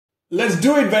Let's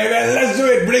do it, baby. Let's do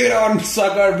it. Bring it on,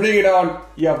 sucker. Bring it on.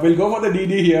 Yeah, we'll go for the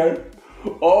DD here.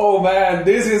 Oh, man.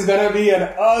 This is going to be an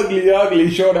ugly,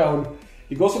 ugly showdown.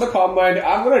 He goes for the Combine.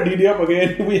 I'm going to DD up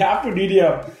again. We have to DD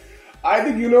up. I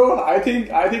think,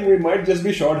 I think we might just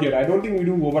be short here. I don't think we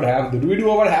do over half. Do we do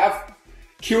over half?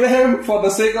 Kyurem, for the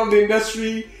sake of the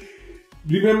industry.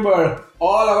 Remember,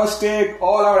 all our stake,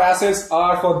 all our assets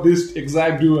are for this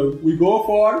exact duel. We go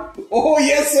for... Oh,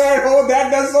 yes, sir. Oh,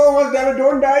 that does so much damage.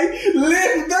 Don't die.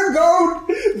 Lift the goat.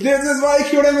 This is why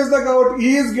Kyurem is the goat.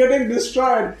 He is getting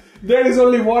destroyed. There is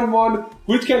only one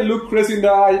which can look Chris in the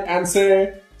eye and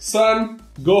say, son,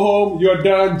 go home. You're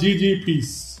done. GG,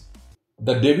 peace.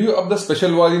 The debut of the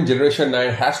special voice in Generation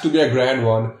 9 has to be a grand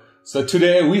one. So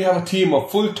today we have a team of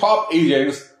full top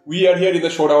agents. We are here in the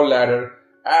showdown ladder.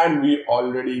 And we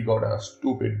already got a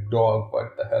stupid dog.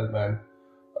 What the hell, man?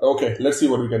 Okay, let's see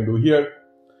what we can do here.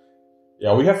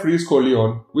 Yeah, we have Freeze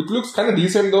Corleone, which looks kind of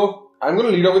decent though. I'm going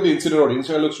to lead up with the Incineroar.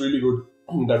 Incineroar looks really good.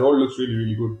 That roll looks really,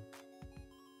 really good.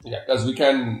 Yeah, because we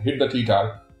can hit the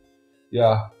T-Tar.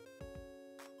 Yeah.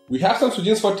 We have some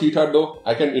switches for T-Tar though.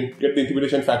 I can get the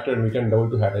Intimidation factor and we can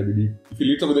double to hat, I believe. If he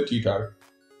leads up with the T-Tar.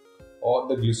 Or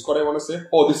the Gliscor, I want to say.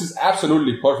 Oh, this is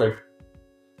absolutely perfect.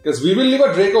 Because we will live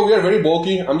a Draco, we are very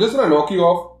bulky. I'm just gonna knock you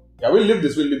off. Yeah, we'll live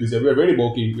this. Yeah, we are very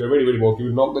bulky. We are very, very bulky.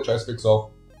 We'll knock the choice picks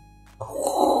off.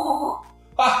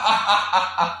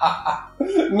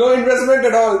 No investment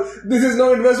at all. This is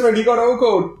no investment. He got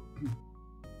outcode.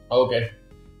 Okay.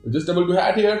 We'll just double to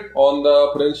hat here on the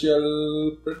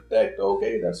potential protect.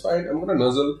 Okay, that's fine. I'm gonna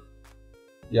nuzzle.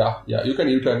 Yeah, you can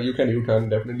U-turn.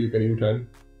 Definitely you can U-turn.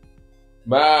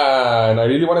 Man, I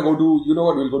really want to go to, you know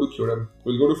what, we'll go to Kyurem.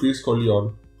 We'll go to Freeze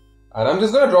Corleone. And I'm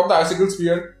just going to drop the Icicle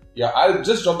Spear. Yeah, I'll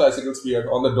just drop the Icicle Spear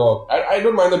on the dog. I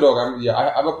don't mind the dog.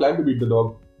 I have a plan to beat the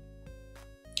dog.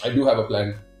 I do have a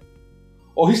plan.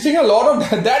 Oh, he's taking a lot of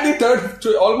that. That he turned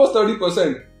to almost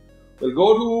 30%. We'll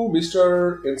go to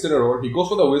Mr. Incineroar. He goes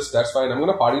for the Whisk. That's fine. I'm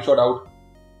going to party shot out.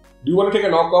 Do you want to take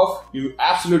a knockoff? You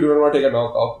absolutely do not want to take a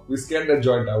knockoff. We scared that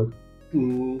joint out.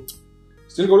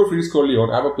 Still go to Freeze Corleone.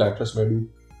 I have a plan. Trust me, I do.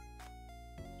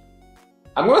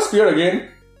 I'm going to Spear again.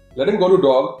 Let him go to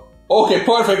dog. Okay,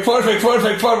 perfect.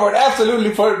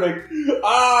 Absolutely perfect.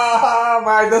 Ah,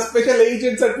 man, the special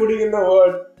agents are putting in the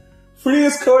word.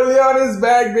 Freeze Corleone is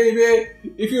back, baby.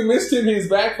 If you missed him, he's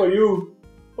back for you.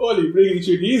 Holy freaking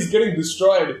shit, he's getting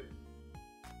destroyed.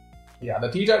 Yeah, the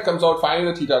T-Tar comes out.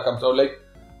 Finally, the T-Tar comes out. Like,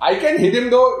 I can hit him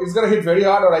though. It's gonna hit very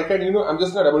hard, or I can, I'm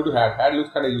just gonna double to hat. Hat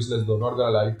looks kind of useless though, not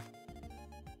gonna lie.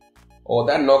 Oh,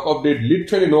 that knockoff did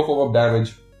literally no form of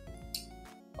damage.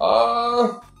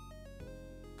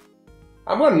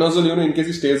 I'm gonna nuzzle, in case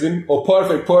he stays in. Oh,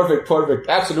 perfect.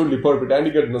 Absolutely perfect. And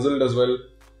he gets nuzzled as well.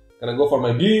 Gonna go for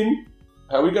my Gleam.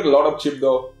 We get a lot of chip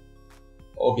though.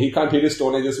 Okay, he can't hit his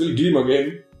Stone Ages. We'll Gleam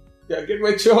again. Yeah, get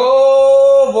my chip.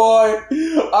 Oh, boy.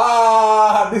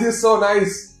 Ah, this is so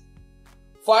nice.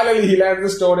 Finally, he lands the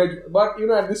Stone Age. But,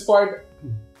 at this point,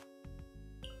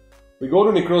 we go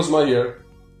to Necrozma here.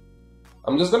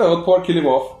 I'm just gonna Earthport, kill him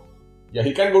off. Yeah,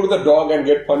 he can go to the dog and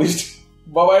get punished.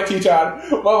 Bye-bye, T-Tar.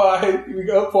 Bye-bye. We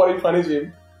go for him, punish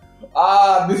him.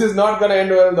 Ah, this is not gonna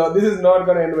end well though. This is not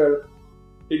gonna end well.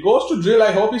 He goes to Drill.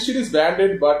 I hope his shit is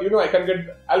banded, but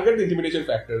I'll get the Intimidation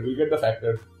factor. We'll get the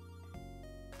factor.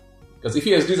 Because if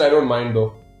he SDs, I don't mind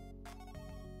though.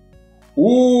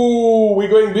 Ooh, we're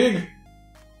going big.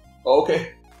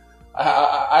 Okay.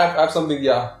 I have something,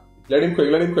 yeah. Let him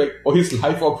quick. Oh, he's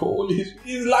life up. Holy shit.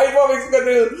 He's life up,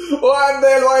 Excadrill. What the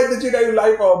hell? Why the shit are you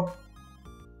life up?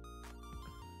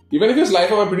 Even if he's life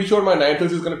up, I'm pretty sure my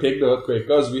Ninetales is gonna take the Earthquake.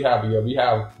 Because we have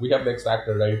the X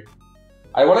Factor, right?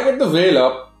 I wanna get the Veil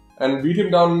up and beat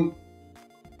him down.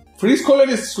 Freeze Corleone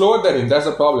is slower than him, that's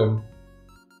the problem.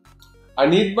 I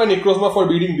need my Necrozma for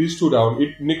beating these two down.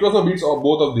 Necrozma beats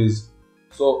both of these.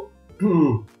 So,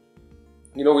 we'll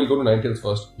go to Ninetales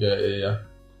first. Yeah.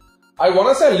 I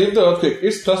wanna say I live the Earthquake.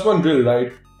 It's +1 Drill,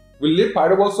 right? We'll live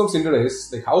Pyroballs from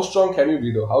Cinderace. Like, how strong can you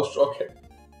be though? How strong can...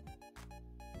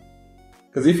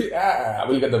 Because if he...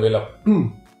 we'll get the Veil up.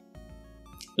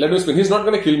 Let me spin. He's not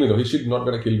gonna kill me though. His shit is not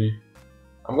gonna kill me.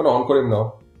 I'm gonna encore him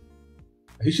now.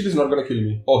 His shit is not gonna kill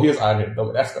me. Oh, he has Iron Head.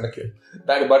 No, that's gonna kill.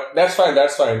 But that's fine.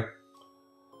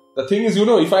 The thing is,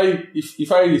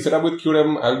 if I set up with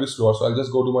Kyurem, I'll be slower. So I'll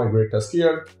just go to my Great Tusk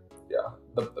here. Yeah,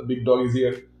 the big dog is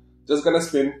here. Just gonna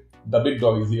spin. The big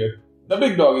dog is here.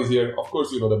 Of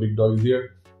course, the big dog is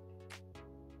here.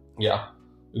 Yeah.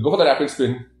 We'll go for the rapid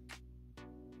spin.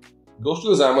 Goes to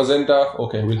the Zamazenta.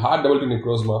 Okay, we'll hard double to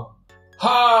Necrozma.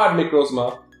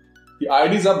 The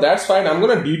ID's up, that's fine. I'm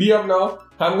gonna DD up now.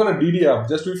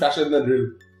 Just to be faster than the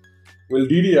Drill. We'll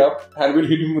DD up and we'll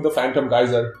hit him with the Phantom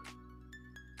Geyser.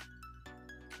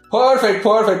 Perfect,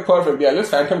 perfect, perfect. Yeah, let's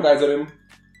Phantom Geyser him.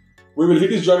 We will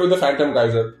hit his joint with the Phantom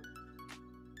Geyser.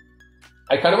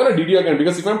 I kind of want to DD again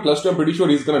because if I'm +2, I'm pretty sure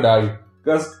he's gonna die.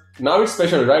 Because now it's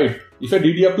special, right? If I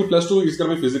DD up to +2, it's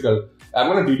gonna be physical. I'm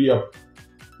gonna DD up.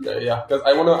 Yeah, because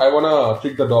I wanna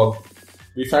trick the dog.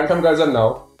 We Phantom Geyser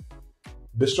now.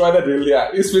 Destroy the drill, yeah.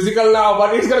 It's physical now,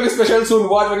 but it's gonna be special soon.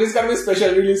 Watch, but it's gonna be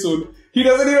special really soon. He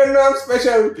doesn't even know I'm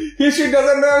special. His shit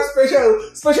doesn't know I'm special.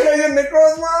 Special Agent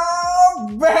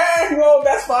Necrozma! Bang! Oh,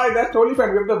 that's fine. That's totally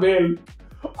fine. Give the veil.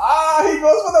 Ah, he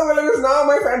goes for the will. Now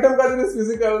my Phantom Geyser is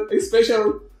physical. It's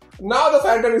special. Now the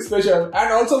Phantom is special.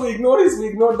 And also we ignore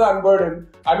the Unburden.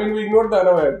 I mean, we ignored the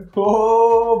Unaware.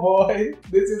 Oh boy.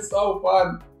 This is so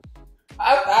fun.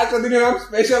 I'm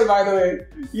special, by the way.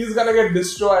 He's gonna get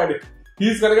destroyed.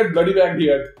 He's gonna get bloody bagged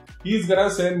here. He's gonna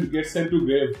get sent to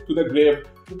the grave.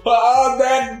 Oh,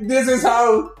 this is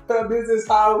how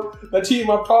the team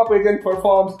of Top Agent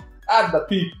performs at the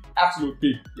peak, absolute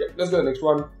peak. Yep, let's go to the next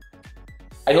one.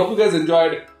 I hope you guys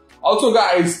enjoyed. Also,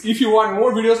 guys, if you want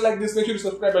more videos like this, make sure to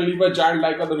subscribe and leave a giant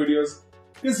like on the videos.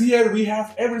 Because here we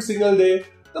have every single day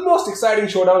the most exciting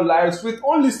showdown lives with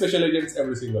only special agents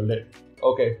every single day.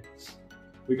 Okay.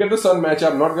 We get the Sun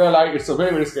matchup, not gonna lie, it's a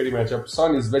very, very scary matchup.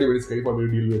 Sun is very, very scary for me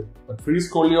to deal with. But Freeze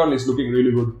Coleon is looking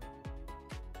really good.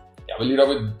 Yeah, we'll lead up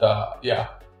with, yeah.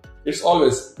 It's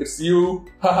you.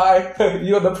 Hi,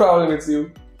 you're the problem, it's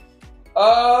you.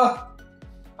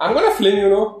 I'm gonna fling,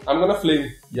 I'm gonna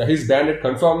fling. Yeah, he's banded,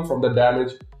 confirmed from the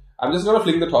damage. I'm just gonna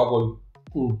fling the toggle.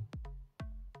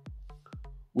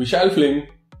 We shall fling.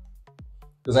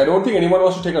 Because I don't think anyone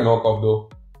wants to take a knockoff though.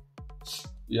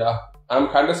 Yeah. I'm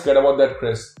kind of scared about that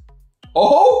Cress.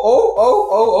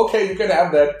 Oh, okay, you can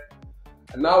have that.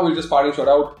 And now we'll just parting shot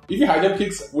out. If he high jump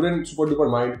kicks, wouldn't super duper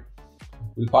mind.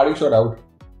 We'll parting shot out.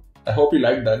 I hope you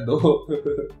like that though.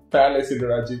 Paralyzed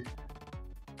Indirachi.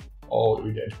 Oh,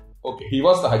 we did. Okay, he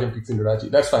was the high jump kicks Indirachi.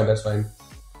 That's fine.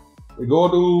 We go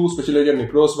to Special Agent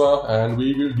Necrozma and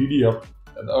we will DD up.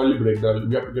 The early break. We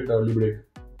have to get the early break.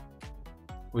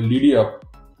 We'll DD up.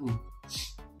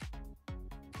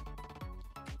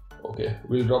 Okay,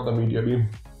 we'll drop the Meteor Beam.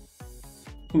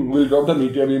 We'll drop the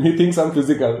Meteor Beam. He thinks I'm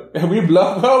physical. We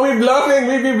bluff. Oh, we bluffing.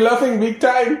 We be bluffing big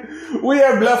time. We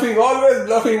are bluffing. Always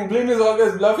bluffing. Blim is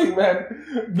always bluffing, man.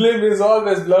 Blim is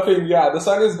always bluffing. Yeah, the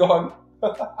sun is gone.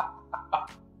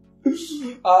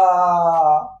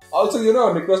 Also,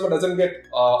 Necrozma doesn't get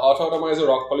Autonomize or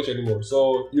Rock Polish anymore.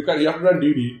 So you have to run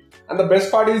DD. And the best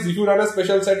part is if you run a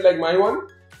special set like my one,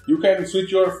 you can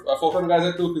switch your Photon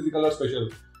Geyser to physical or special.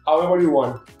 However you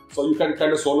want. So you can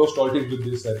kind of solo stall teams with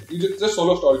this set. You just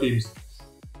solo stall teams.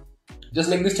 Just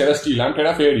like this Terra Steel. I'm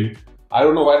Terra Fairy. I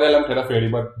don't know why the hell I'm Terra Fairy,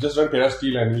 but just run Terra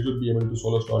Steel and you should be able to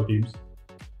solo stall teams.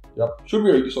 Yep, should be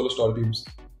able to solo stall teams.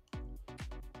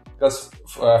 Because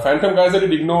Phantom Geyser,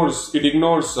 it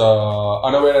ignores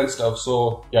Unaware and stuff.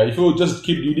 So yeah, if you just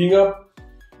keep DDing up,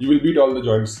 you will beat all the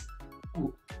joints.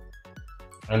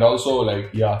 And also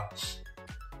yeah.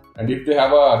 And if they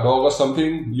have a dog or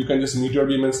something, you can just Meteor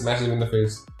Beam and smash him in the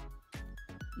face.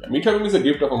 Yeah, Meteor Beam is a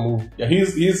gift of a move. Yeah,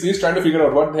 he's trying to figure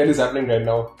out what the hell is happening right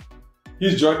now.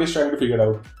 His joint is trying to figure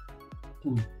out.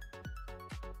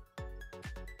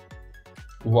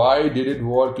 Why did it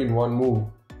work in one move?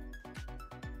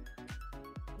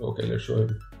 Okay, let's show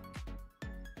him.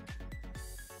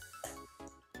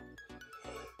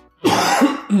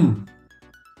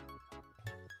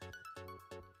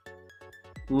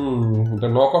 The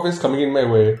knockoff is coming in my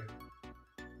way.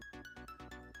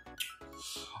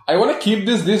 I want to keep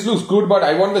this. This looks good, but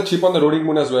I want the chip on the Roding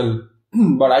Moon as well.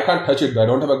 But I can't touch it. I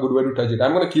don't have a good way to touch it.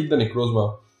 I'm going to keep the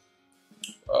Necrozma.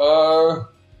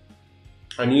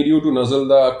 I need you to nuzzle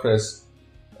the Cress.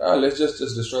 Let's just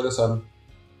destroy the sun.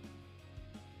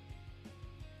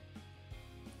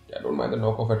 Yeah, I don't mind the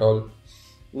knockoff at all.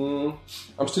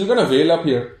 I'm still going to veil up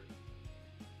here.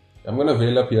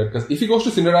 Because if he goes to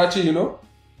Cinderace, he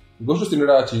goes to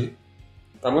Cinderace.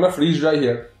 I'm going to freeze dry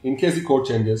here in case the code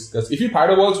changes. Because if he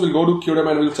Pyro Balls, we'll go to Kyurem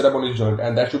and we'll set up on his joint.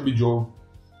 And that should be Joe.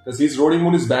 Because his Roding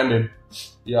Moon is banded.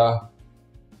 Yeah.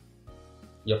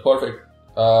 Yeah, perfect.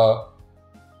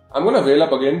 I'm going to veil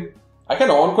up again. I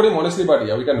can on-code him honestly, but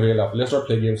yeah, we can veil up. Let's not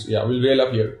play games. Yeah, we'll veil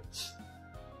up here.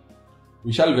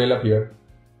 We shall veil up here.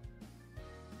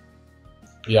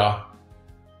 Yeah.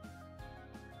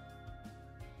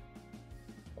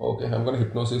 Okay, I'm gonna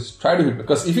Hypnosis. Try to Hypnosis.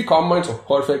 Because if he Calm Minds,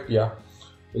 perfect, yeah.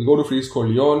 We'll go to Freeze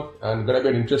Coleon and gonna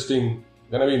be interesting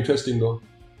though.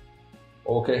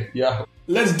 Okay, yeah.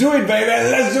 Let's do it, baby.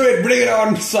 Let's do it. Bring it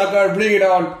on, sucker. Bring it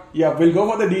on. Yeah, we'll go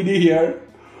for the DD here.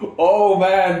 Oh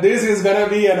man, this is gonna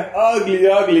be an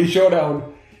ugly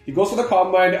showdown. He goes for the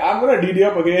Calm Mind. I'm gonna DD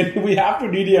up again. We have to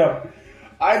DD up.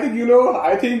 I think, you know,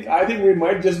 I think we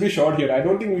might just be short here. I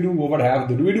don't think we do over half.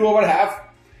 Do we do over half?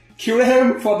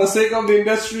 Kyurem, for the sake of the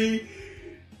industry,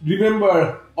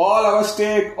 remember, all our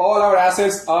stake, all our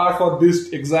assets are for this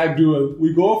exact duel.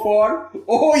 We go for...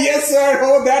 Oh, yes, sir.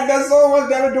 Oh, that does so much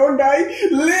damage. Don't die.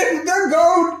 Live the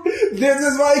goat. This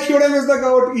is why Kyurem is the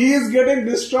goat. He is getting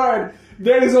destroyed.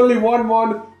 There is only one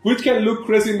which can look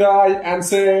Chris in the eye and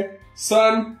say,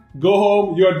 son, go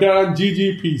home. You're done.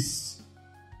 GG. Peace.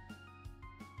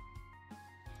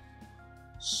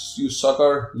 You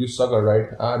sucker, right?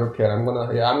 I don't care. I'm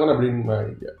gonna bring my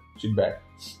shit back.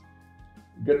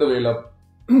 Get the whale up.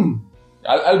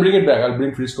 I'll bring it back. I'll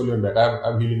bring Cresselia back.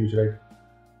 I have healing wish, right?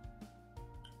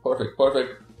 Perfect.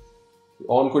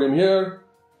 Encore him here.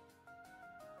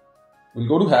 We'll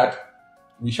go to hat.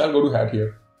 We shall go to hat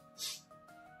here.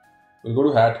 We'll go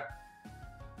to hat.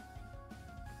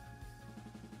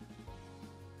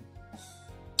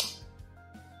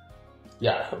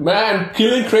 Yeah, man,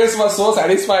 killing Cress was so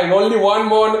satisfying. Only one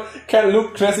mon can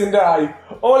look Cress in the eye.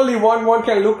 Only one mon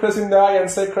can look Cress in the eye and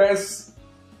say, Cress,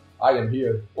 I am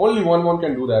here. Only one mon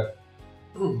can do that.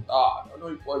 I don't know,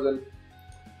 it wasn't.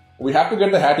 We have to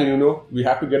get the hat in, you know. We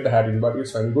have to get the hat in, but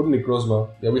it's fine. We go to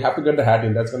Necrozma. Yeah, we have to get the hat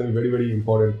in. That's going to be very, very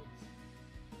important.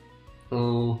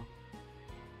 I'm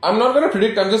not going to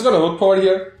predict. I'm just going to look forward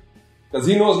here. Because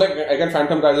he knows, like, I can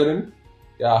Phantom Geyser in.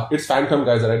 Yeah, it's Phantom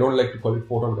Geyser. I don't like to call it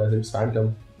Photon Geyser. It's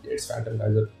Phantom. Yeah, it's Phantom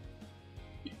Geyser.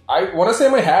 I want to say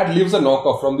my hat leaves a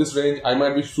knockoff from this range. I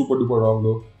might be super duper wrong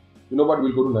though. You know what?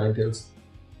 We'll go to Ninetales.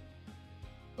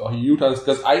 So he U-turns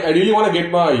because I really want to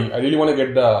get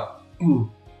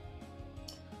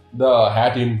the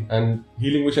hat in and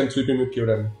healing wish and sweep him with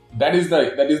Kyurem. That is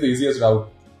the easiest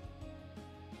route.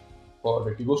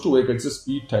 Perfect. He goes to wake. It's a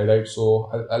speed tie, right?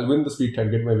 So I'll win the speed tie and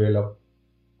get my whale up.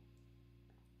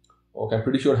 Okay, I'm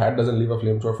pretty sure hat doesn't leave a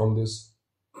flamethrower from this.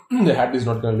 The hat is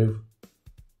not gonna live.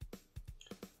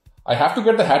 I have to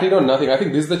get the hat in or nothing. I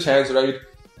think this is the chance, right?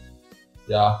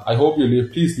 Yeah, I hope you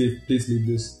live. Please leave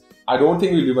this. I don't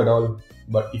think we live at all.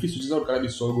 But if he switches out, gonna be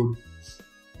so good.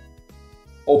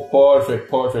 Oh,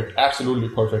 perfect. Absolutely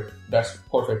perfect. That's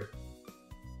perfect.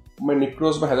 My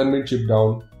Necrozma hasn't been chipped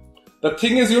down. The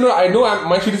thing is, you know, I know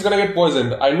my shit is gonna get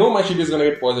poisoned.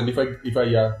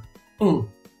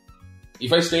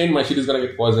 If I stay in, my shit is gonna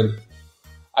get poisoned.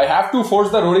 I have to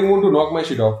force the Roaring Moon to knock my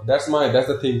shit off. That's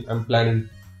the thing I'm planning.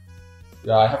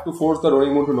 Yeah, I have to force the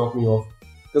Roaring Moon to knock me off.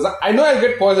 Because I know I'll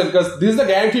get poisoned because this is the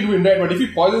guaranteed win, right? But if he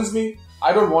poisons me,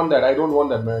 I don't want that. I don't want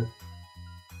that, man.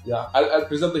 Yeah, I'll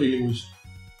preserve the healing wish.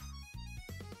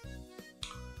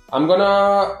 I'm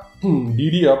gonna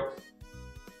DD up.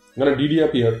 I'm gonna DD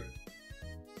up here.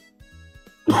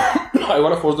 I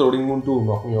wanna force the Roaring Moon to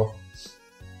knock me off.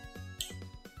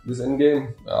 This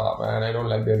endgame, man, I don't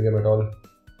like the endgame at all.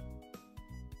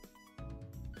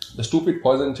 The stupid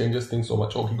poison changes things so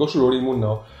much. Oh, he goes to Roaring Moon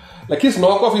now. Like his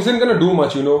knockoff isn't gonna do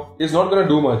much, you know. He's not gonna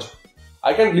do much.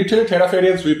 I can literally Terra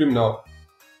Fairy and sweep him now.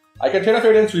 I can Terra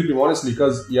Fairy and sweep him, honestly,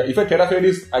 because yeah, if I Terra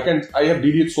Fairy, I have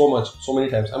DD'd so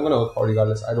many times. I'm gonna work out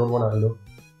regardless. I don't wanna, you know.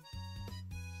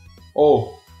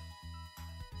 Oh.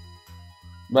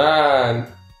 Man.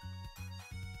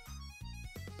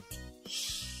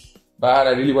 But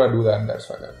I really want to do that. That's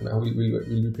fine. Now we'll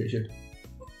be patient.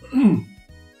 We'll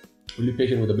be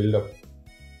patient with the build-up.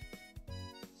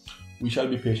 We shall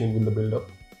be patient with the build-up.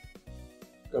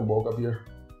 Come walk up here.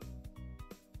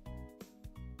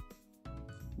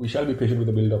 We shall be patient with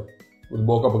the build-up. We'll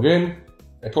walk up again.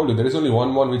 I told you there is only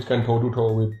one which can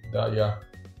toe-to-toe with yeah.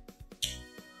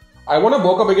 I want to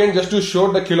walk up again just to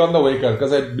show the kill on the Waker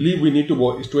because I believe we need to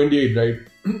walk. It's 28, right?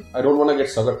 I don't want to get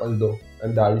sucker punched though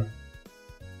and die.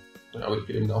 I will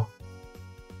kill him now.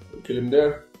 I'll kill him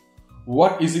there.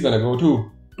 What is he gonna go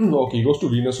to? Okay, he goes to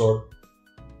Venusaur.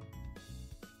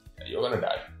 Yeah, you're gonna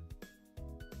die.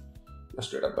 You're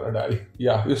straight up gonna die.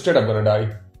 Yeah, you're straight up gonna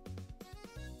die.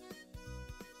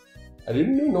 I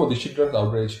didn't even know this shit runs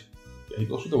Outrage. Yeah, he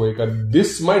goes to the Waker.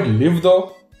 This might live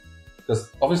though.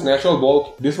 Because of his natural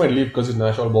bulk. This might live because it's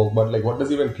natural bulk. But like, what does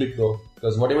he even click though?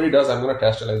 Because whatever he does, I'm gonna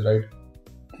Tastalize, right?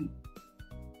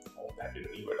 Oh, that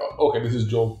didn't live at all. Okay, this is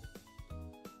Joe.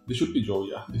 This should be Joe,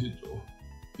 yeah. This is Joe.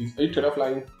 He's 8 Terra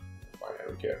flying. Fine, I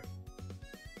don't care.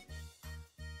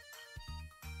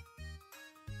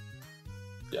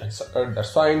 Yeah, he's suckered.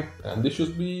 That's fine. And this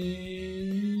should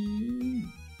be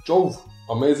Jove.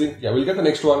 Amazing. Yeah, we'll get the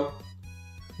next one.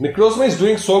 Necrozma is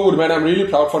doing so good, man. I'm really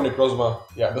proud for Necrozma.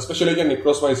 Yeah, the special agent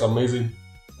Necrozma is amazing.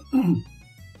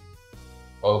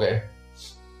 Okay.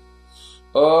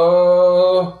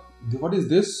 What is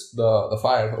this? The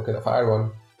fire. Okay, the fire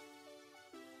one.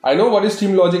 I know what his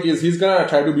team logic is. He's gonna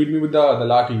try to beat me with the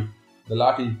Lati. The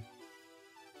Lati.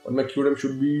 But my Kyurem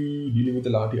should be dealing with the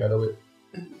Lati either way.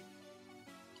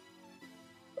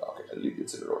 Okay, I'll leave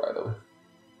Incineroar either way.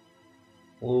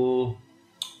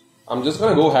 I'm just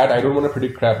gonna go hat. I don't want to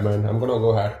predict crap, man. I'm gonna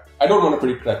go hat. I don't want to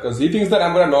predict crap because he thinks that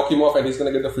I'm gonna knock him off and he's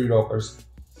gonna get the free rockers.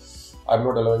 I'm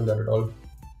not allowing that at all.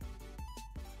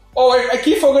 Oh, I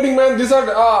keep forgetting, man. These are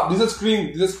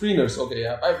screeners. Okay,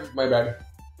 yeah, my bad.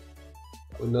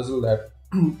 I will nuzzle that.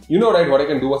 You know, right? What I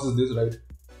can do versus this, right?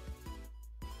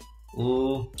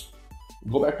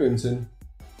 Go back to Incin.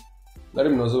 Let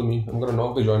him nuzzle me. I'm gonna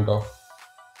knock the joint off.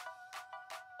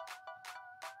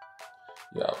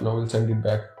 Yeah, now we'll send it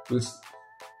back.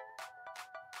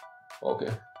 Okay.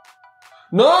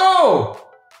 No!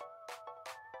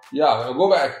 Yeah, now go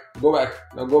back. Go back.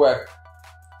 Now go back.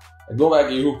 Go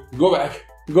back, you. Go back.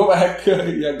 Go back.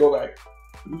 Yeah, go back.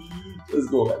 Just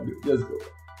go back, dude. Just go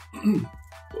back.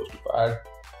 Goes to fire.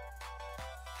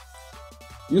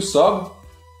 You sub?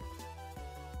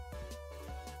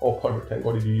 Oh, perfect. Thank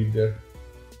God you did there.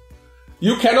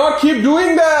 You cannot keep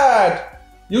doing that!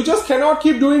 You just cannot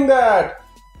keep doing that!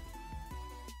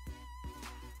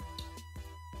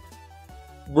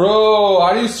 Bro,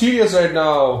 are you serious right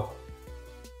now?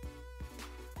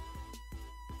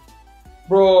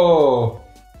 Bro.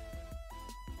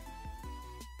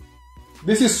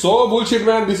 This is so bullshit,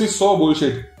 man. This is so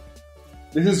bullshit.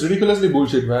 This is ridiculously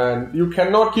bullshit, man. You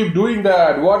cannot keep doing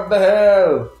that. What the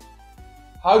hell?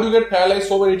 How do you get paralyzed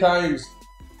so many times?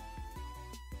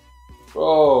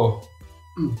 Bro.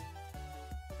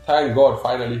 Thank God,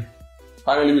 finally.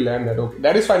 Finally we land that. Okay.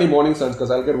 That is finally Morning Suns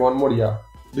because I'll get one more, yeah.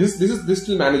 This is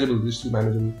still manageable. This is still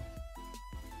manageable.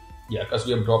 Yeah, because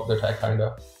we have dropped the attack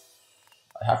kinda.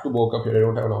 I have to woke up here. I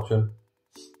don't have an option.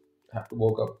 I have to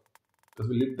woke up. Because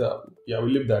we lived the... Yeah,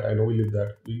 we lived that. I know we lived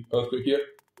that. We earthquake here.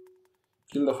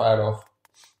 Kill the fire off.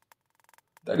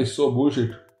 That is so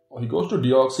bullshit. Oh, he goes to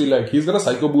Deoxy like he's gonna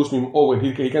Psycho Boost me. Oh wait,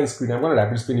 he can screen. I'm gonna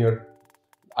Rapid Spin here.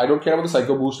 I don't care about the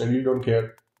Psycho Boost. I really don't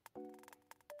care.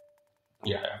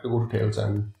 Yeah, I have to go to Tails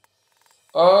and...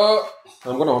 I'm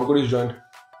gonna encore his joint.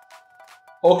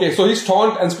 Okay, so he's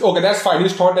taunt and... Okay, that's fine.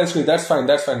 He's taunt and screen. That's fine.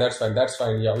 That's fine. That's fine. That's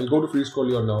fine. Yeah, we'll go to Freeze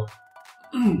Colion now.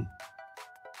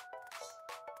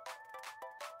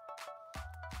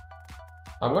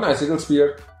 I'm gonna Icicle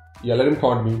Spear. Yeah, let him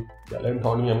taunt me. Yeah, let him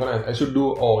taunt me. I should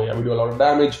do... Oh, yeah, we do a lot of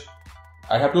damage.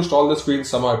 I have to stall the screens.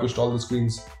 Somehow I have to stall the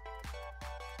screens.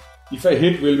 If I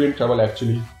hit, we'll be in trouble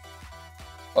actually.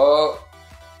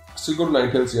 Still go to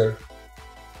Ninetales here.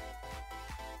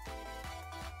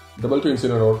 Double to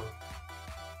Incineroar.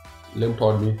 Limb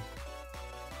taught me.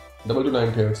 Double to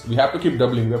Ninetales. We have to keep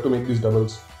doubling. We have to make these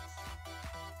doubles.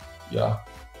 Yeah.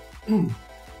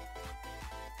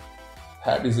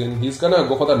 Hat is in. He's gonna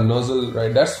go for the nuzzle,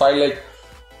 right? That's fine. Like,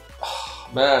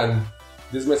 man,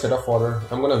 this is my setup for her.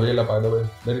 I'm gonna veil up either way.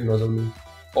 Let him nuzzle me.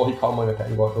 Oh, he calmed my attack.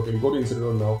 God. Okay, go to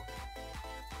Incineroar now.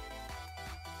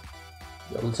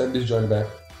 Yeah, we'll send this joint back.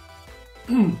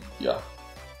 Yeah.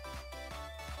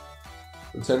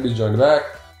 We'll send this joint back.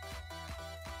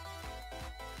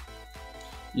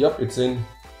 Yep, it's in.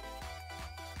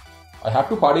 I have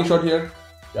to parting shot here.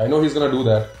 Yeah, I know he's gonna do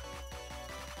that.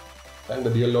 Thank the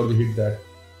dear Lord we hit that.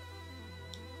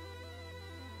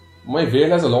 My Veil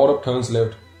has a lot of turns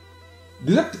left.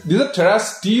 These are Terra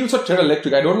Steels or Terra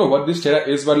Electric. I don't know what this Terra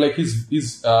is, but like his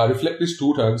Reflect is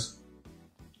 2 turns.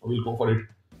 We'll go for it.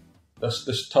 The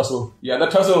Tussle. Yeah, the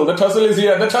Tussle. The Tussle is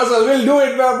here. The Tussle. We'll do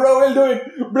it, bro. We'll do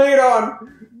it. Bring it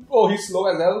on. Oh, he's slow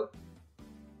as hell.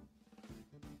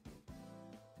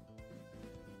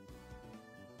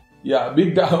 Yeah,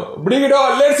 big down. Bring it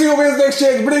on. Let's see who wins the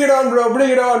exchange. Bring it on, bro. Bring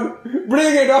it on.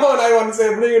 Bring it on, I want to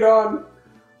say. Bring it on.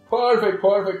 Perfect,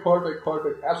 perfect, perfect,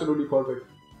 perfect. Absolutely perfect.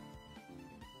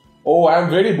 Oh, I'm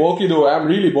very bulky though. I'm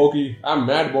really bulky. I'm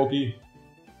mad bulky.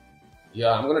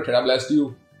 Yeah, I'm gonna Terra Blast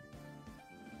you.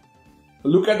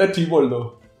 Look at the T-Bolt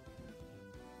though.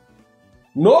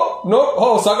 No, no.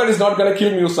 Oh, Sucker is not gonna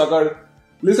kill me, you sucker.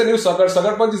 Listen, you sucker.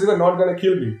 Sucker Punch is even not gonna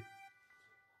kill me.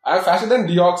 I'm faster than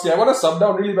Deoxy. I want to sub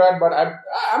down really bad, but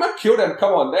I'm a Kyurem.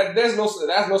 Come on, there's no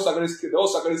sucker is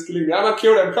killing me. I'm a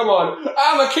Kyurem. Come on,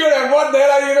 I'm a Kyurem. What the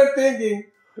hell are you even thinking?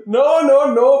 No.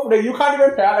 You can't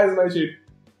even paralyze my shit.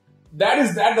 That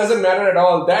doesn't matter at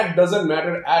all. That doesn't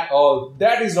matter at all.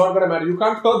 That is not gonna matter. You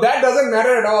can't go. That doesn't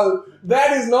matter at all.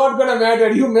 That is not gonna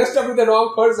matter. You messed up with the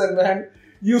wrong person, man.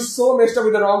 You so messed up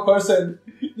with the wrong person.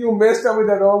 You messed up with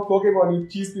the wrong Pokemon. You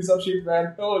cheese piece of shit,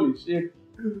 man. Holy shit.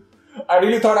 I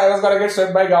really thought I was gonna get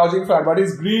swept by Gouging Fat, but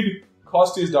his greed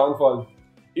cost his downfall.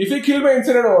 If he killed my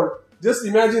Incineroar, just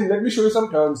imagine, let me show you some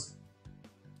terms.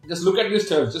 Just look at these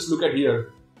terms, just look at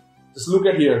here. Just look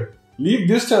at here. Leave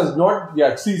these terms, not,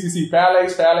 yeah, see,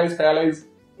 paralyze.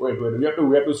 Wait, we have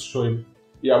to show him.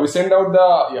 Yeah, we send out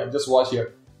the, yeah, just watch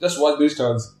here. Just watch these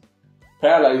turns.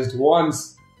 Paralyzed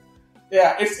once.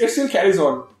 Yeah, it still carries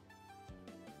on.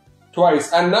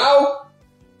 Twice. And now,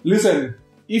 listen,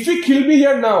 if he kill me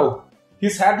here now,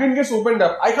 his hat ring gets opened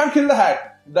up. I can't kill the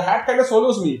hat. The hat kind of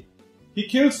solos me. He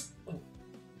kills,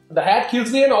 the hat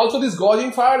kills me, and also this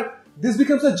Gouging fire. This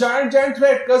becomes a giant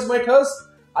threat because my Tusk,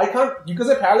 I can't, because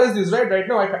I paralyze this, right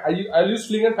now I'll use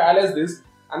Fling and paralyze this,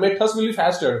 and my Tusk will be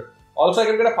faster. Also I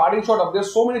can get a parting shot up.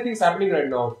 There's so many things happening right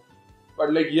now.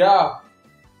 But like, yeah,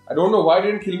 I don't know why it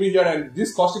didn't kill me here, and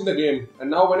this cost him the game. And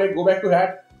now when I go back to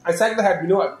hat, I sack the hat, you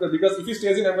know, because if he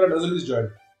stays in, I'm gonna nuzzle his joint.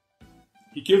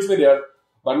 He kills me there,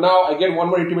 but now I get one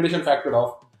more intimidation factor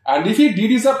off. And if he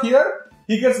DDs up here,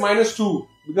 he gets -2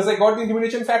 because I got the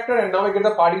intimidation factor, and now I get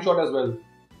the parting shot as well.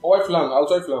 Oh, I flung.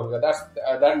 Also, I flung.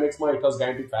 That makes my Tusk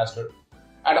guaranteed faster.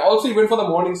 And also, he went for the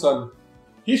Morning Sun.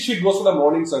 His shit goes for the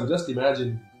Morning Sun. Just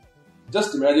imagine.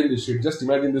 Just imagine this shit. Just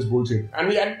imagine this bullshit.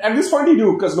 And at this point, he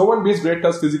do, because no one beats Great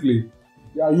Tusk physically.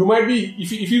 Yeah, you might be. If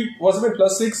he wasn't at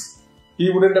 +6,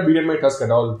 he wouldn't have beaten my Tusk at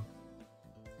all.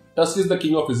 Tusk is the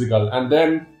king of physical. And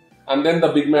then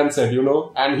the big man said, you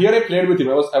know. And here I played with him.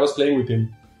 I was playing with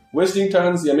him, wasting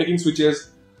turns. Yeah, making switches.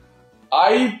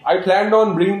 I planned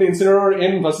on bringing the Incineroar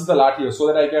in versus the Latios so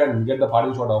that I can get the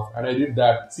parting shot off. And I did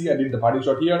that. See, I did the parting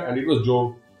shot here, and it was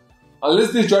Joe.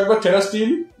 Unless this joint was Terra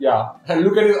Steel, yeah. And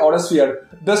look at his Aura Sphere.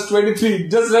 Does 23.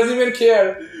 Just doesn't even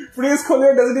care. Freeze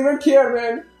Collier doesn't even care,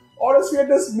 man. Aura Sphere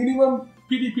does minimum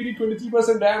PD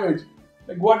 23% damage.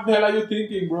 Like, what the hell are you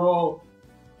thinking, bro?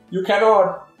 You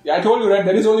cannot. Yeah, I told you, right?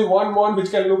 There is only one mon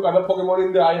which can look other Pokemon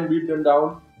in the eye and beat them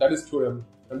down. That is Kyurem.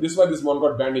 And this is why this mon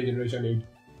got banned in Generation 8.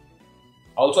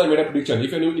 Also, I made a prediction.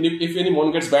 If any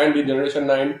mon gets banned in Generation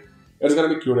 9, it's gonna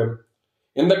be Kyurem.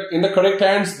 In the correct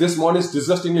hands, this mon is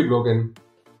disgustingly broken.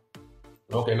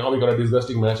 Okay, now we got a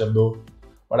disgusting matchup though.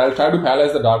 But I'll try to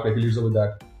paralyze the Darkrai. He leads up with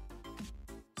that.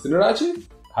 Cinerachi?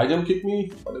 High jump kick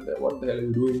me? What the hell are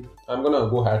you doing? I'm gonna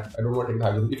go hat. I don't want to take the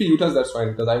high jump. If he U-turns, that's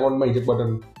fine, because I want my eject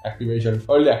button activation,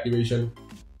 early activation.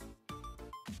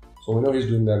 So we know he's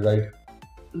doing that, right?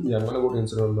 Yeah, I'm gonna go to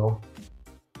Incineroar now.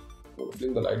 I'm gonna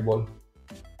fling the light ball.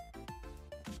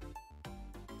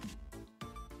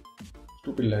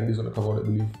 Stupid land is gonna come out, I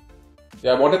believe.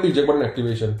 Yeah, I wanted the eject button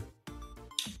activation.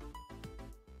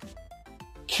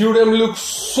 Kyurem looks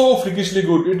so freakishly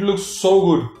good. It looks so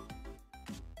good.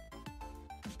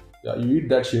 Yeah, you eat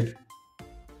that shit.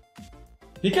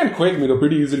 He can quake me though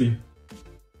pretty easily.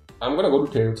 I'm gonna go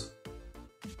to Tails.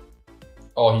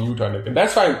 Oh, he U-turned it. And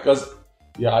that's fine, because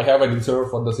yeah, I have an Incineroar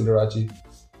for the Cinerachi.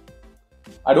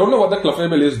 I don't know what the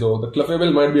Clefable is though. The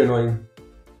Clefable might be annoying.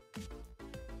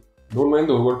 Don't mind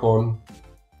the Overcon.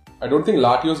 I don't think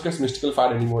Latios gets Mystical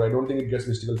Fire anymore. I don't think it gets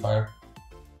Mystical Fire.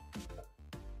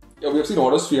 Yeah, we have seen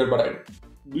Aura Sphere, but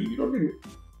you don't need.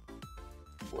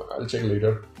 Well, I'll check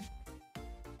later.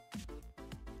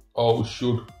 Oh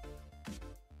shoot.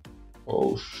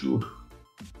 Oh shoot.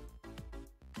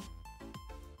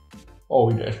 Oh,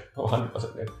 we dead. Oh,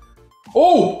 100% dead.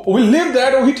 Oh, we lived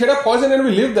that. Oh, he tried a poison and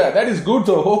we lived that. That is good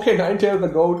though. Okay, 9 tails the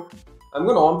goat. I'm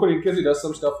gonna encore in case he does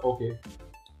some stuff. Okay.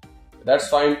 That's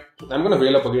fine. I'm gonna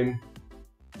veil up again.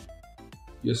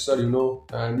 Yes sir, you know.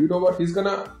 And you know what?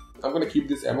 I'm gonna keep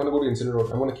this. I'm gonna go to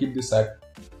Incineroar. I'm gonna keep this sack.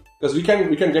 Because we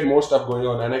can get more stuff going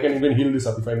on, and I can even heal this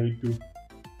up if I need to.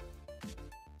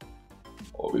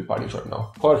 Oh, we'll party shot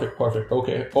now. Perfect.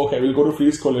 Okay, we'll go to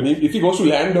Freeze Colony. If he goes to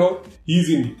Lando, he's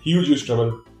in huge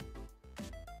trouble.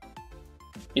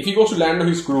 If he goes to Lando,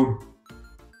 he's screwed.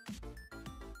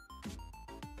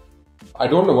 I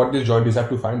don't know what this joint is. I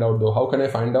have to find out though. How can I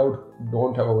find out?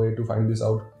 Don't have a way to find this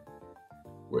out.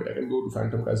 Wait, I can go to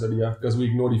Phantom Cresselia because we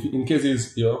ignored. In case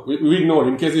he's here, we ignored.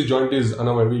 In case his joint is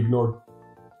unaware, we ignored.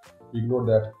 We ignored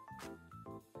that.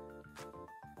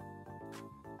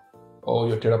 Oh,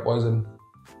 you're Terra Poison.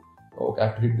 Okay, I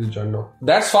have to hit this joint now.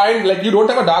 That's fine. Like, you don't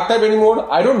have a dark type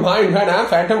anymore. I don't mind, man. I'm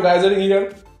Phantom Geysering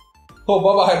here. Oh,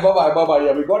 bye-bye.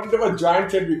 Yeah, we got rid of a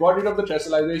giant threat. We got rid of the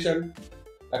Cresselization.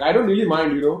 Like, I don't really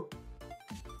mind, you know.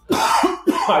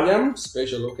 I am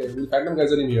special. Okay, we'll Phantom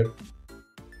Geysering here.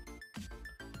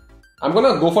 I'm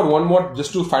gonna go for one more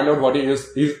just to find out what he is.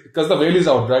 Because the veil is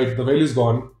out, right? The veil is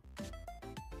gone.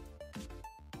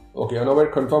 Okay, unaware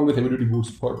confirmed with heavy duty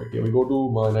boots. Perfect. Here we go to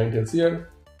my 9 tails here.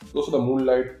 Goes to the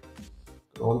Moonlight.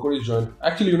 Encore is joined.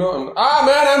 Actually, you know, I'm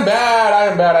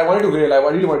bad. I wanted to veil. I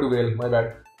really wanted to veil. My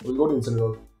bad. We'll go to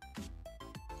Incineroar.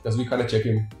 Because we kinda check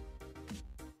him.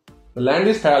 The land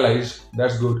is paralyzed.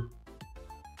 That's good.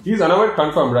 He's unaware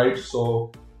confirmed, right?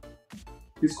 So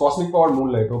he's Cosmic Power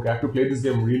Moonlight. Okay, I have to play this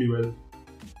game really well.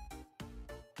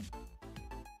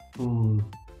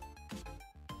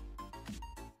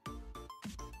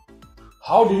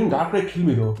 How didn't Darkrai kill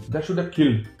me though? That should have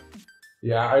killed.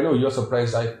 Yeah, I know you're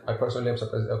surprised. I personally am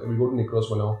surprised. Okay, we go to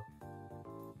Necrozma now.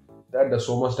 That does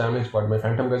so much damage, but my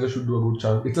Phantom Geyser should do a good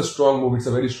chunk. It's a strong move. It's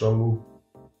a very strong move.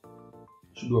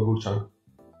 Should do a good chunk.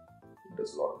 It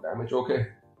does a lot of damage. Okay.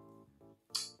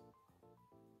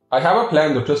 I have a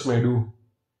plan though. Trust me, I do.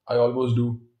 I almost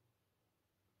do.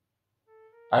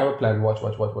 I have a plan. Watch.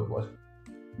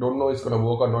 Don't know it's gonna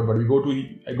work or not, but I go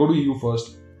to EU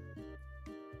first.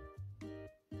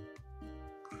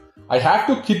 I have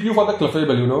to keep you for the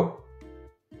Clefable, you know.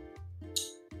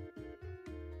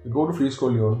 We go to Freeze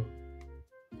Leon.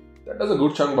 That does a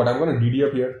good chunk, but I'm gonna DD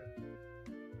up here.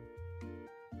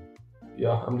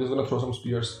 Yeah, I'm just gonna throw some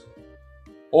spears.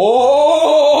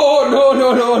 Oh no!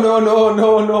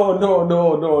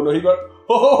 He got.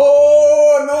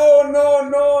 Oh no!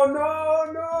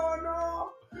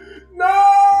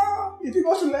 If he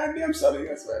goes to land me, I'm sorry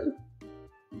as well.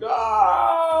 No!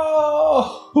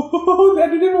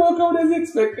 That didn't work out as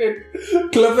expected.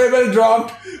 Clefable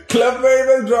dropped.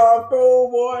 Oh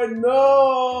boy, no.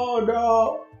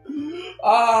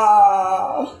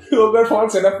 Ogre Fawn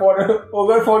set up corner.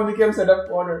 Ogre Fawn became set up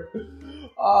corner.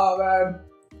 Ah, man.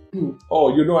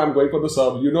 Oh, you know I'm going for the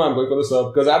sub.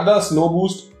 Because at the snow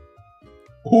boost.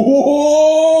 Oh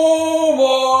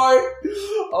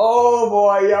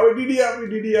boy. Yeah, we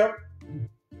DD up.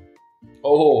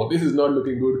 Oh, this is not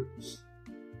looking good.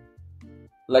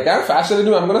 Like, I'm faster than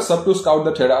you. I'm gonna sub to scout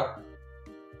the Terra.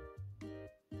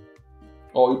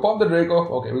 Oh, you pop the Draco.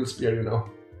 Okay, we'll spear you now.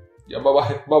 Yeah,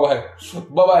 bye-bye,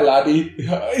 Lati.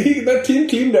 The team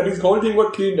cleaned up. His whole team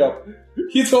got cleaned up.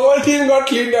 His whole team got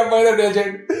cleaned up by the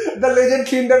legend. The legend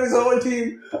cleaned up his whole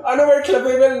team. Unaware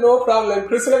Clefable, no problem.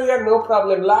 Cresselia, no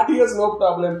problem. Latios, no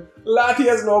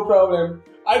problem.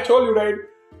 I told you, right?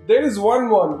 There is one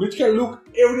which can look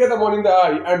every other one in the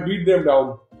eye and beat them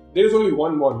down. There is only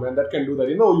one man that can do that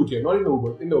in the OU tier, not in the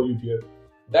Uber, in the OU tier.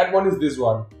 That one is this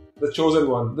one, the chosen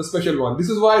one, the special one. This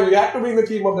is why we have to be in the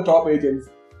team of the top agents.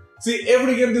 See,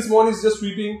 every game this one is just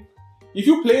sweeping. If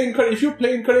you play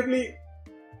incorrectly,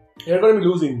 you're going to be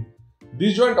losing.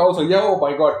 This joint also, yeah, oh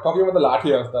my god, talking about the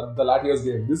Latios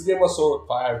game. This game was so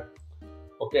fired.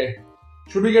 Okay,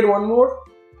 should we get one more?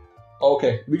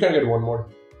 Okay, we can get one more.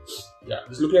 Yeah,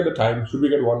 just looking at the time, should we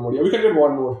get one more? Yeah, we can get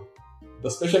one more. The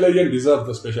special agent deserves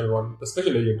the special one. The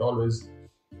special agent, always.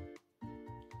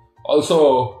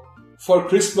 Also, for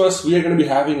Christmas, we are going to be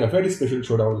having a very special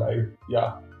showdown live.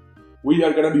 Yeah, we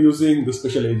are going to be using the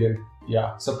special agent.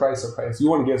 Yeah, surprise. You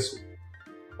won't guess.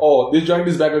 Oh, this joint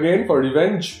is back again for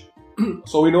revenge.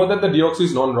 So we know that the Deoxys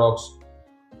is non-rocks.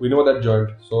 We know that joint.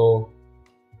 So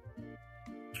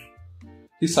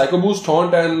his Psycho Boost,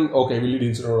 Taunt, and okay, we lead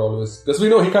Incineroar always. Because we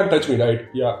know he can't touch me, right?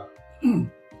 Yeah.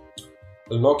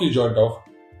 I'll knock his joint off.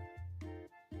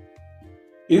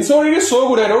 Incineroar is so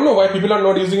good. I don't know why people are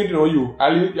not using it in OU.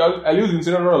 I'll use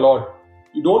Incineroar a lot.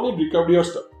 You don't need recovery or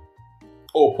stuff.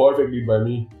 Oh, perfect lead by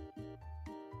me.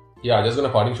 Yeah, just gonna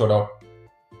parting shot out.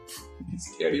 We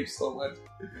scared him so much.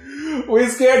 We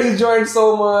scared his joint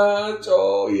so much.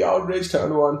 Oh, he outraged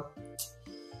turn 1.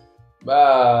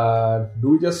 But do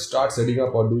we just start setting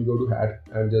up or do we go to hat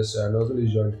and just nuzzle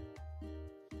his joint?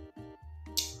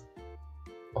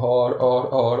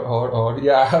 Or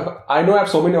yeah, I know I have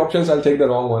so many options, I'll take the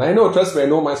wrong one. I know, trust me, I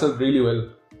know myself really well.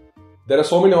 There are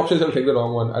so many options, I'll take the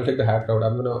wrong one. I'll take the hat route.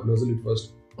 I'm gonna nuzzle it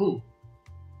first.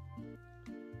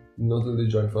 Nuzzle the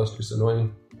joint first, it's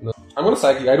annoying. No. I'm gonna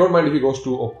Psychic. I don't mind if he goes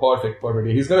to, oh, perfect.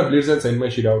 He's gonna Blitz and send my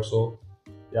shit out, so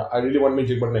yeah, I really want my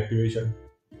Jig Button activation.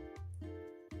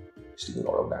 Taking a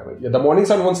lot of damage. Yeah, the Morning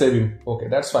Sun won't save him. Okay,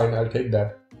 that's fine, I'll take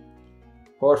that.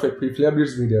 Perfect, he Flare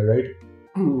Blitz me there, right?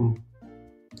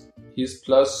 He's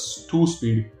 +2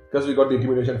 speed, because we got the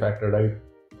intimidation factor, right?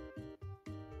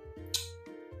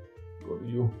 Go to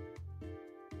you.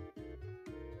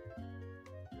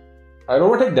 I don't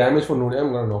want to take damage for Noob.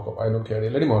 I'm gonna knock off. I don't care.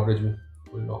 Let him outrage me.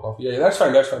 We'll knock off. Yeah, that's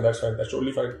fine. That's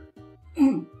totally fine.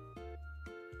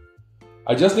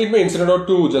 I just need my Incineroar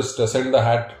to just send the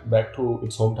hat back to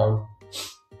its hometown.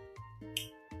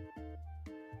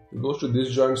 He goes to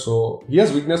this joint, so he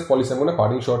has weakness policy. I'm gonna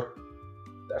parting shot.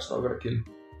 That's not gonna kill.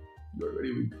 You're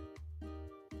very weak.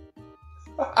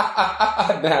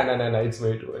 Nah, it's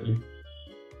way too early.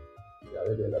 Yeah,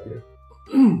 we'll end up here.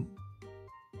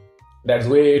 That's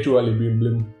way too early,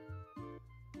 blim.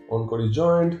 Encore is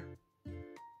joined.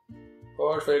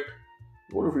 Perfect.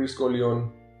 Go to Freeze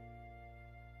Leon.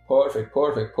 Perfect.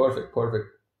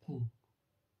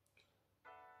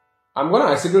 I'm gonna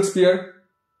Icicle Spear.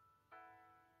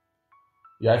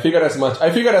 Yeah, I figured as much. I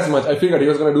figured he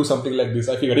was gonna do something like this.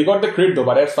 I figured he got the crit though,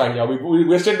 but that's fine. Yeah, we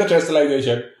wasted the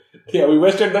Cresselia. Yeah, we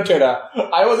wasted the Terra.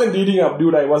 I wasn't leading up,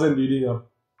 dude. I wasn't leading up.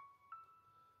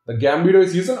 The Gambito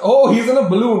is using. Oh, he's in a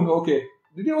balloon. Okay.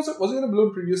 Did he also was he in a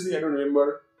balloon previously? I don't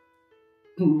remember.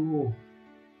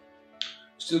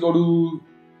 Still go to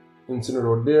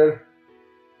Incineroar there.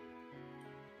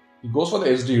 He goes for the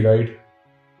SD, right?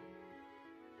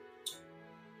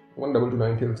 1 double to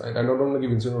 9 kills. I don't want to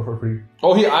give Incineroar for free.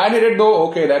 Oh, he added it though.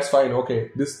 Okay, that's fine.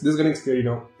 Okay, this is getting scary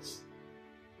now.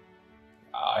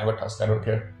 I have a Tusk. I don't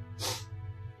care.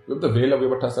 We have the Veil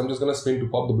of Tusk. I'm just gonna spin to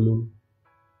pop the balloon.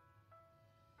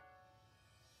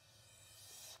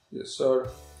 Yes, sir.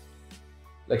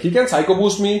 Like, he can Psycho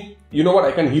Boost me. You know what?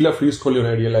 I can heal a Freeze Coleon,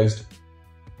 I realized.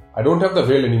 I don't have the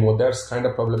Veil anymore. That's kind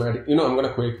of problematic. You know, I'm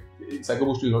gonna Quake. Psycho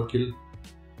Boost will not kill.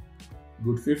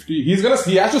 Good 50. He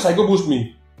has to Psycho Boost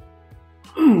me.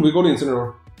 We go to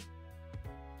Incineroar.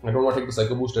 I don't want to take the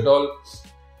Psycho Boost at all.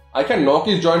 I can knock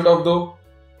his joint off though.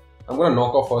 I'm gonna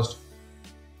knock off first.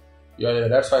 Yeah,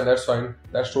 that's fine, that's fine.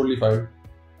 That's totally fine.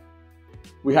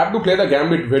 We have to play the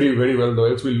Gambit very, very well though,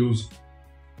 else we'll lose.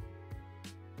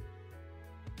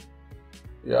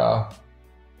 Yeah.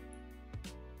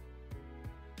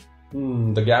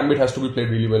 The Gambit has to be played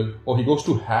really well. Oh, he goes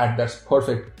to Hat. That's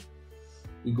perfect.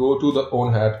 We go to the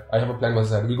own Hat. I have a plan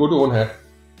versus Hat. We go to own Hat.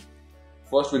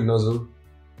 First with Nuzzle.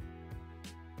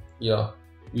 Yeah.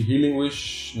 We Healing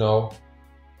Wish now.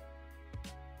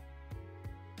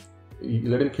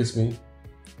 Let him kiss me.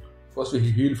 First we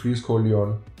heal Freeze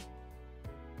Coleon.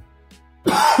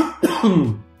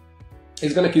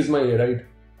 He's gonna kiss my ear, right?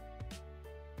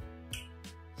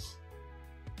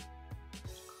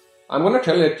 I'm gonna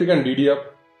tell Electric and DD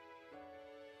up.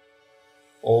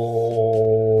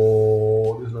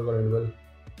 Oh, this is not gonna end well.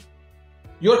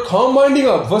 You're Calm Minding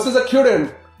up versus a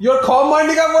Kyurem. You're Calm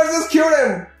Minding up versus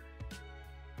Kyurem.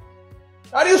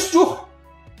 Are you stupid?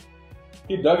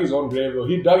 He dug his own grave though.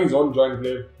 He dug his own joint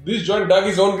grave. This joint dug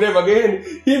his own grave again.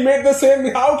 He made the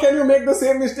same. How can you make the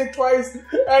same mistake twice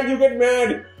and you get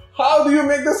mad? How do you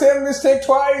make the same mistake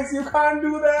twice? You can't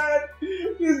do that.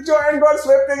 His joint got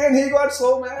swept again. He got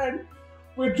so mad.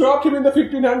 We dropped him in the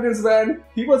 1500s, man.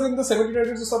 He was in the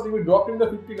 1700s or something. We dropped him in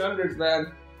the 1500s,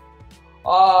 man.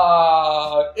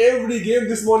 Every game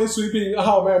this mon is sweeping.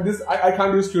 Oh man, I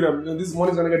can't use Kyurem. This mon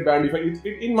is gonna get banned.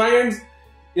 In my hands,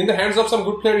 in the hands of some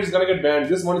good player, he's gonna get banned.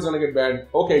 This one is gonna get banned.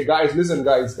 Okay, guys, listen,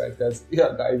 guys.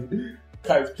 Yeah,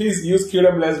 guys, please use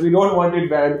Kyurem less. We don't want it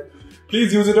banned.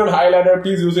 Please use it on high ladder.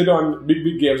 Please use it on big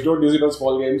games. Don't use it on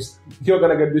small games. You're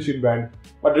gonna get this shit banned.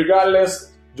 But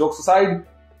regardless, jokes aside,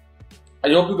 I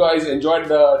hope you guys enjoyed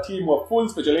the team of full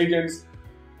special agents.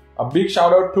 A big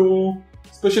shout out to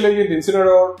Special Agent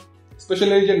Incineroar,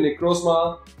 Special Agent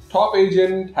Necrozma, Top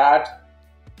Agent Hat,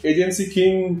 Agency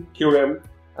King Kyurem,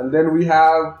 and then we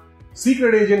have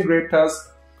Secret Agent Great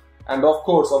Tusk, and of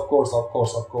course,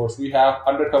 we have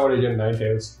Undercover Agent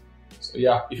Ninetales. So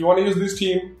yeah, if you want to use this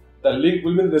team, the link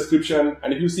will be in the description,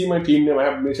 and if you see my team name, I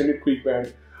have mentioned it quick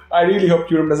banned. I really hope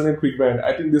Kyurem doesn't get quick banned.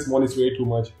 I think this one is way too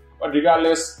much. But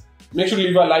regardless, make sure to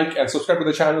leave a like and subscribe to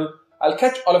the channel. I'll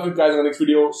catch all of you guys in the next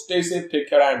video. Stay safe, take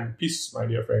care, and peace, my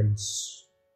dear friends.